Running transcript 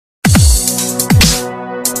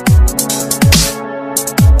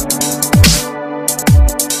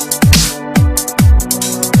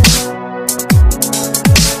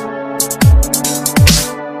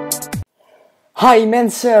Hi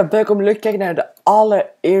mensen, welkom bij kijken naar de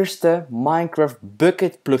allereerste Minecraft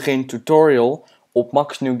Bukkit plugin tutorial op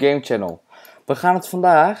Max New Game Channel. We gaan het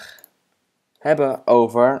vandaag hebben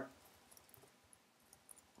over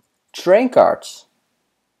TrainCarts.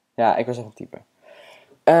 Ja, ik was even typen.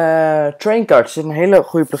 TrainCarts is een hele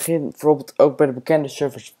goede plugin, bijvoorbeeld ook bij de bekende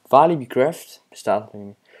servers Walibycraft, bestaat het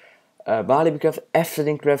niet meer. Walibycraft,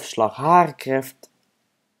 Eftelingcraft, Slagharencraft,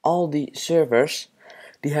 al die servers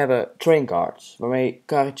die hebben TrainCarts, waarmee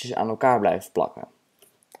karretjes aan elkaar blijven plakken.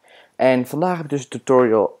 En vandaag heb ik dus een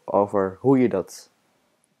tutorial over hoe je dat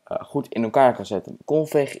goed in elkaar kan zetten.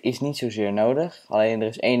 Config is niet zozeer nodig, alleen er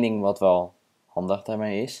is één ding wat wel handig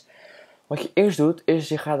daarmee is. Wat je eerst doet, is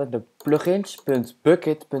je gaat naar de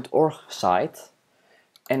plugins.bukkit.org site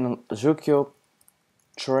en dan zoek je op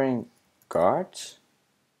TrainCarts.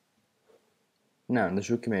 Nou, dan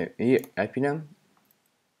zoek je mee. Hier heb je hem.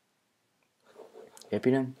 Heb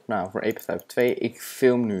je hem? Nou, voor EP5 2. Ik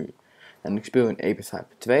film nu. En ik speel in EP5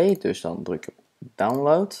 2. Dus dan druk je op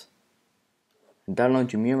download.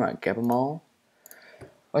 Download je meer, maar ik heb hem al.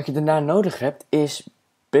 Wat je daarna nodig hebt is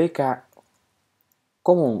BK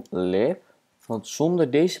Common Lib. Want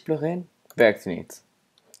zonder deze plugin werkt het niet.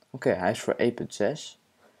 Oké, hij is voor 1.6.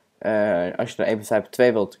 Als je naar EP5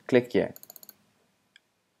 2 wilt, klik je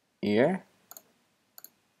hier.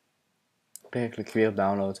 Klik je weer op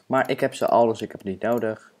download. Maar ik heb ze al, dus ik heb het niet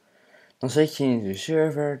nodig. Dan zet je in de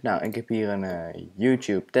server. Nou, ik heb hier een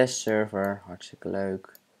YouTube test server. Hartstikke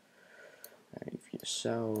leuk. Even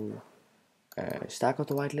zo. Sta ik op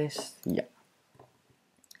de whitelist? Ja.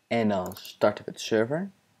 En dan start ik het server.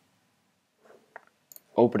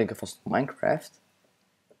 Open ik alvast Minecraft.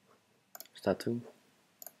 Staat toe.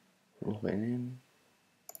 Login in.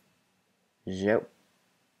 Zo.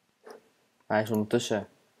 Hij is ondertussen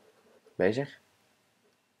bezig.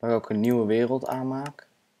 Waar ik ook een nieuwe wereld aanmaak.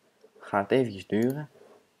 Gaat het eventjes duren.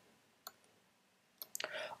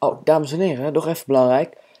 Oh, dames en heren, nog even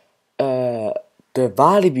belangrijk. De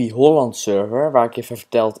Walibi Holland server, waar ik je van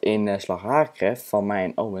verteld in Slagharencraft van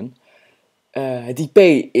mijn Owen. Het IP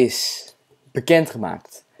is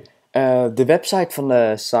bekendgemaakt. De website van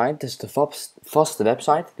de site, dus de vaste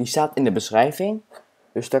website, die staat in de beschrijving.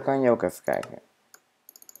 Dus daar kan je ook even kijken.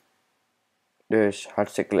 Dus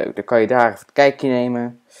hartstikke leuk. Dan kan je daar even een kijkje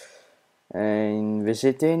nemen. En we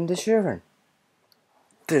zitten in de server.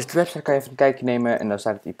 Dus de website kan je even een kijkje nemen. En dan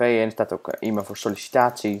staat het IP en er staat ook e-mail voor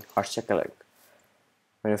sollicitatie. Hartstikke leuk. Ik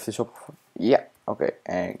weet niet of het is op. Ja, oké.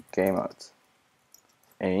 En game mode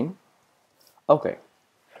 1. Oké.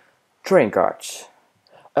 TrainCarts.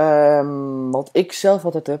 Wat ik zelf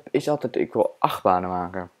altijd heb, is altijd ik wil 8 banen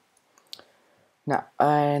maken. Nou,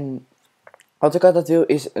 en wat ik altijd wil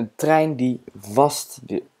is een trein die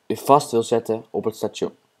vast wil zetten op het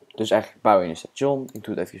station. Dus eigenlijk bouw je een station. Ik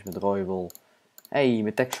doe het even met rode wol. Hey,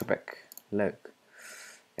 met texture pack. Leuk.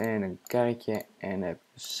 En een karretje. En een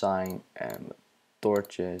sign. En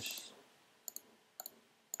torches.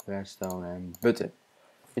 Redstone en button.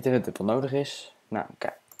 Ik denk dat dit wel nodig is. Nou,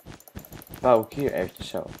 kijk. Bouw ik hier eventjes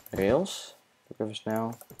zo rails. Doe ik even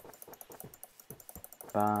snel.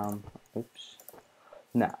 Bam. Oeps.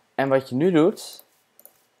 Nou, en wat je nu doet.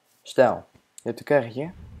 Stel, je hebt een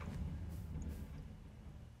karretje.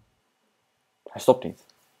 Hij stopt niet.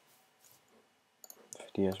 Even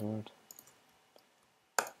die als woord.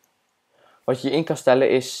 Wat je in kan stellen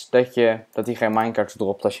is dat hij geen minecarts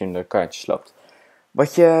dropt als je in de karretjes loopt.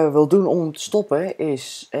 Wat je wil doen om hem te stoppen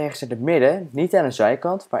is ergens in het midden, niet aan de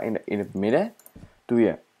zijkant, maar in het midden, doe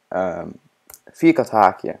je vierkant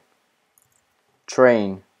haakje,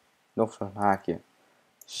 train, nog zo'n haakje,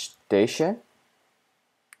 station.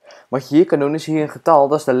 Wat je hier kan doen is hier een getal,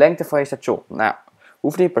 dat is de lengte van je station. Nou,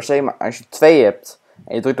 hoeft niet per se, maar als je 2 hebt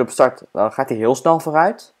en je drukt op start, dan gaat hij heel snel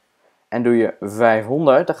vooruit. En doe je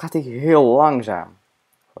 500, dan gaat hij heel langzaam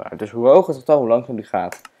vooruit. Dus hoe hoger het getal, hoe langzaam die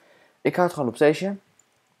gaat. Ik hou het gewoon op station.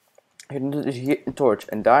 Dus hier een torch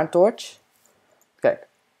en daar een torch. Kijk,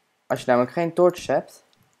 als je namelijk geen torches hebt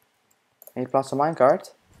en je plaatst een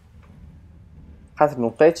minecart, gaat het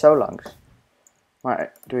nog steeds zo langs.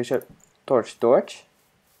 Maar doe je zo torch.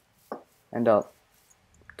 En dan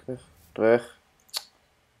terug.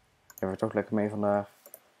 Je wordt ook lekker mee vandaag.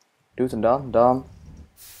 Doe het en dan.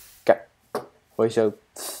 Kijk, hoor je zo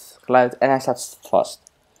geluid en hij staat vast.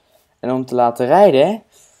 En om te laten rijden,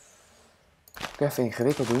 ik even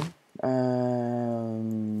ingewikkeld doen.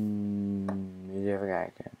 Even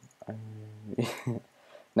kijken.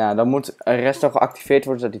 Nou, dan moet de rest nog geactiveerd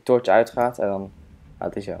worden zodat die torch uitgaat en dan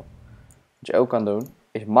gaat hij zo. Wat je ook kan doen,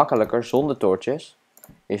 is makkelijker zonder torches,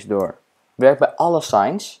 is werk bij alle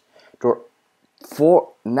signs, door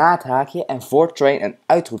na het haakje en voor train een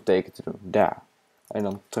uitroepteken te doen. Daar. En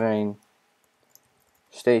dan train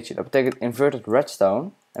station. Dat betekent inverted redstone.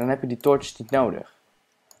 En dan heb je die toortjes niet nodig.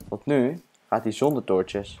 Want nu gaat hij zonder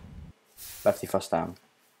toortjes. Blijft hij vaststaan.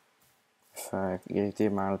 Even, ik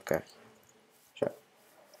irriteer me aan het kaartje. Zo.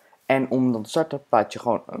 En om dan te starten plaats je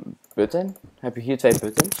gewoon een button. Dan heb je hier 2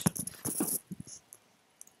 buttons.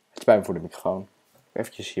 Het is bij me voor de microfoon.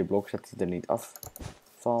 Even hier blok zodat hij er niet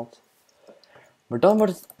afvalt. Maar dan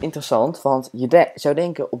wordt het interessant, want je zou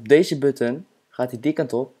denken op deze button gaat hij die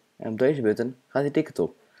kant op. En op deze button gaat hij die kant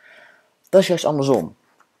op. Dat is juist andersom.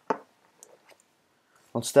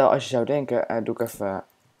 Want stel als je zou denken, doe ik even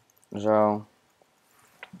zo.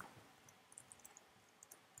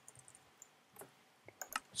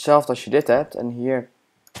 Hetzelfde als je dit hebt en hier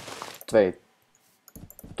 2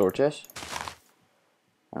 toortjes.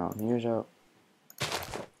 Nou, hier zo.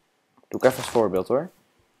 Doe ik even als voorbeeld hoor.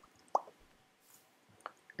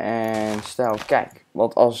 En stel, kijk,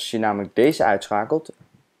 want als je namelijk deze uitschakelt,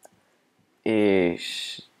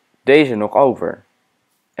 is deze nog over.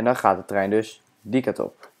 En dan gaat de trein dus die kant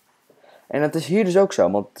op. En dat is hier dus ook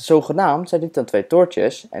zo, want zogenaamd zijn dit dan 2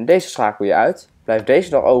 toortjes. En deze schakel je uit, blijft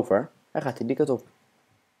deze nog over en gaat hij die kant op.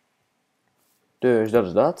 Dus dat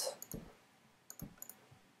is dat.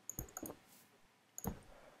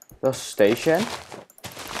 Dat is station.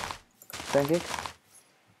 Denk ik.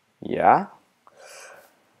 Ja.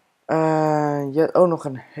 Je hebt ook nog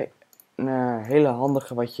een hele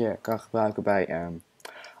handige wat je kan gebruiken bij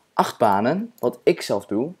achtbanen. Wat ik zelf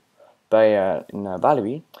doe. Bij in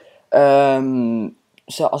Walibi.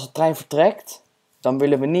 Als de trein vertrekt, dan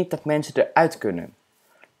willen we niet dat mensen eruit kunnen.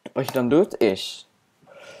 Wat je dan doet is,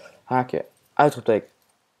 haakje, uitroepteken,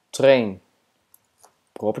 train,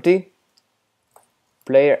 property,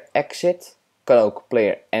 player exit, kan ook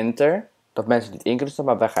player enter, dat mensen niet in kunnen staan,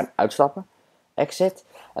 maar wij gaan uitstappen, exit,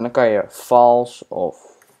 en dan kan je false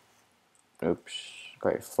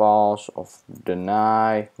of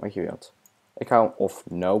deny, wat je wilt. Ik hou hem of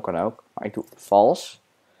no, kan ook, maar ik doe false.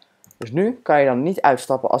 Dus nu kan je dan niet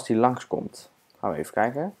uitstappen als die langskomt. Gaan we even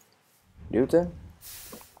kijken. Duwt hem.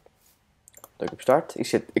 Druk op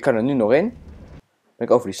start. Ik kan er nu nog in. Ben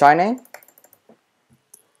ik over die sign heen.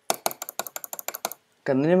 Ik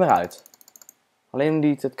kan er niet meer uit. Alleen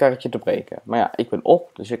om het karretje te breken. Maar ja, ik ben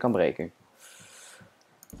op, dus ik kan breken.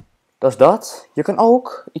 Dat is dat. Je kan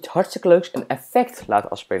ook iets hartstikke leuks, een effect laten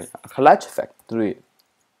afspelen. Een geluidseffect. Dat doe je.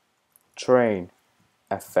 Train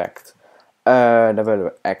effect. Dan willen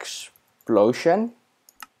we explosion.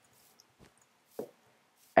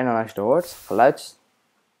 En dan als je het hoort, geluid,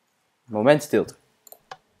 moment stilte.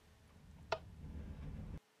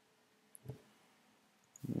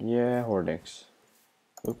 Je hoort niks.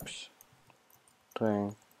 Oeps.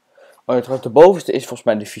 Train. Oh, de bovenste is volgens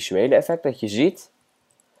mij de visuele effect dat je ziet.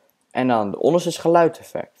 En dan de onderste is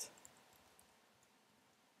geluideffect.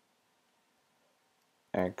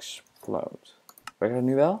 Explode. Werkt dat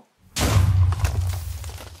nu wel?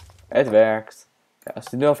 Het werkt. Ja, als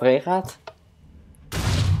het er nu overheen gaat,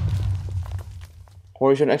 hoor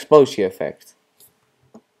je zo'n explosie-effect.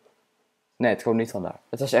 Nee, het komt niet vandaar.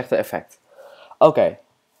 Het was echt een effect. Oké.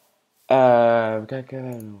 We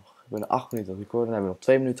kijken nog. We hebben 8 minuten op record. Dan hebben we nog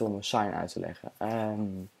 2 minuten om een sign uit te leggen.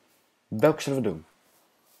 Welke zullen we doen?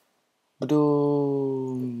 We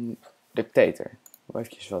doen dictator.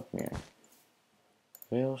 Even wat meer.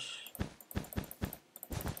 Rails.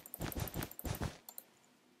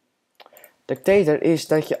 Dictator is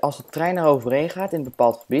dat je als de trein er overheen gaat in een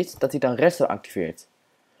bepaald gebied, dat hij dan redstone activeert.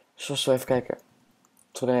 Dus als we even kijken.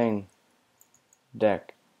 Train.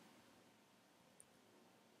 Deck.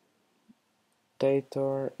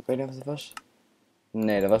 Dictator. Ik weet niet of het was.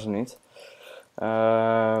 Nee, dat was het niet.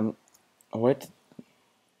 Hoe heet het?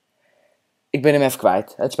 Ik ben hem even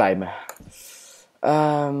kwijt. Het spijt me.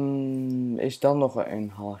 Is dan nog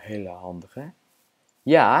een hele handige.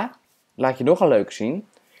 Ja, laat je nog een leuk zien.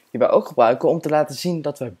 Die wij ook gebruiken om te laten zien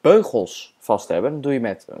dat we beugels vast hebben. Dat doe je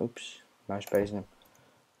met, muispezen.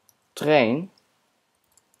 Train.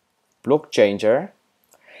 Block changer.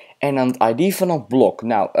 En dan het ID van het blok.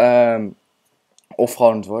 Nou, of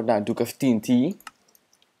gewoon het woord. Nou, doe ik even TNT.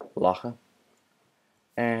 Lachen.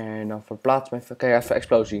 En dan verplaats me even. Kijk, even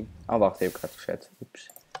explosie. Oh, wacht, die heb ik uitgezet. Oeps.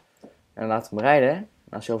 En dan laten we hem rijden. En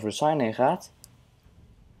als je over de sign heen gaat.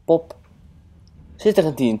 Pop. Zit er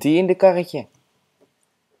een TNT in dit karretje. En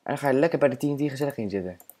dan ga je lekker bij de TNT gezellig in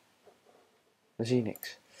zitten. Dan zie je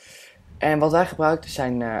niks. En wat wij gebruiken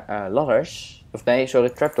zijn ladders. Of nee, sorry,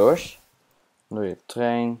 trapdoors. Dan doe je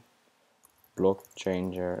train. Block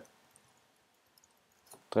changer.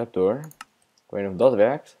 Trapdoor. Ik weet niet of dat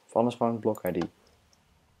werkt. Of anders gewoon block ID.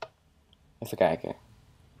 Even kijken.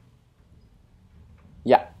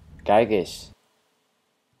 Ja, kijk eens.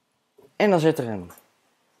 En dan zit er een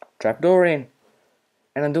trapdoor in.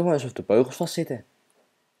 En dan doen we alsof de beugels vastzitten.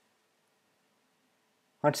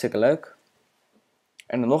 Hartstikke leuk.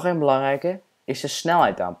 En dan nog een belangrijke is de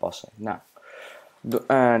snelheid aanpassen. Nou,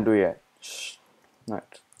 doe je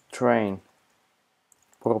train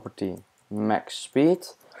property max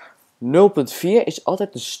speed. 0.4 is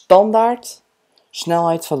altijd de standaard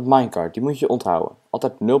snelheid van het minecart. Die moet je onthouden.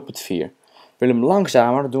 Altijd 0.4. Wil je hem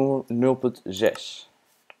langzamer, dan doen we 0.6.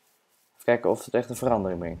 Even kijken of het echt een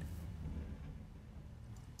verandering brengt.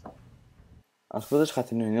 Als het goed is gaat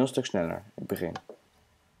hij nu een heel stuk sneller in het begin.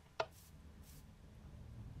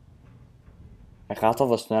 Hij gaat al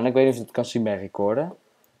wat sneller. Ik weet niet of je het kan zien bij recorden.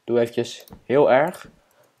 Doe eventjes heel erg.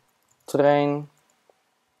 Train.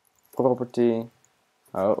 Property.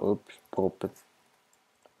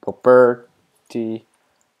 Property.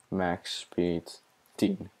 Max speed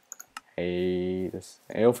 10. Hey, dat is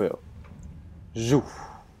heel veel. Zoef.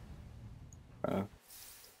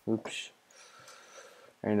 Oeps.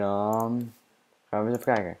 En dan gaan we eens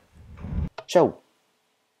even kijken. Zo.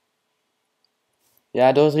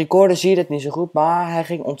 Ja, door het recorden zie je het niet zo goed, maar hij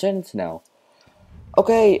ging ontzettend snel.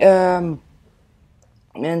 Oké,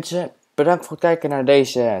 mensen, bedankt voor het kijken naar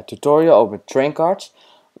deze tutorial over TrainCarts.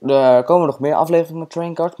 Er komen nog meer afleveringen met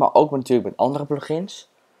TrainCarts, maar ook natuurlijk met andere plugins.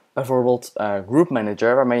 Bijvoorbeeld Group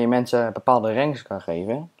Manager, waarmee je mensen bepaalde ranks kan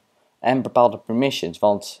geven. En bepaalde permissions,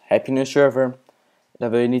 want heb je een server, dan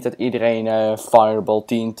wil je niet dat iedereen Fireball,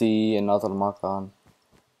 TNT en dat allemaal kan.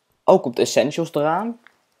 Ook komt Essentials eraan.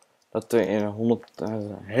 Dat je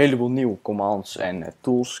een heleboel nieuwe commands en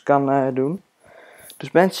tools kan doen.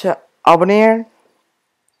 Dus mensen, abonneer.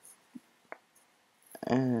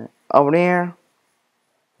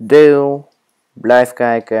 Deel. Blijf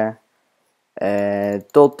kijken.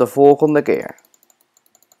 Tot de volgende keer.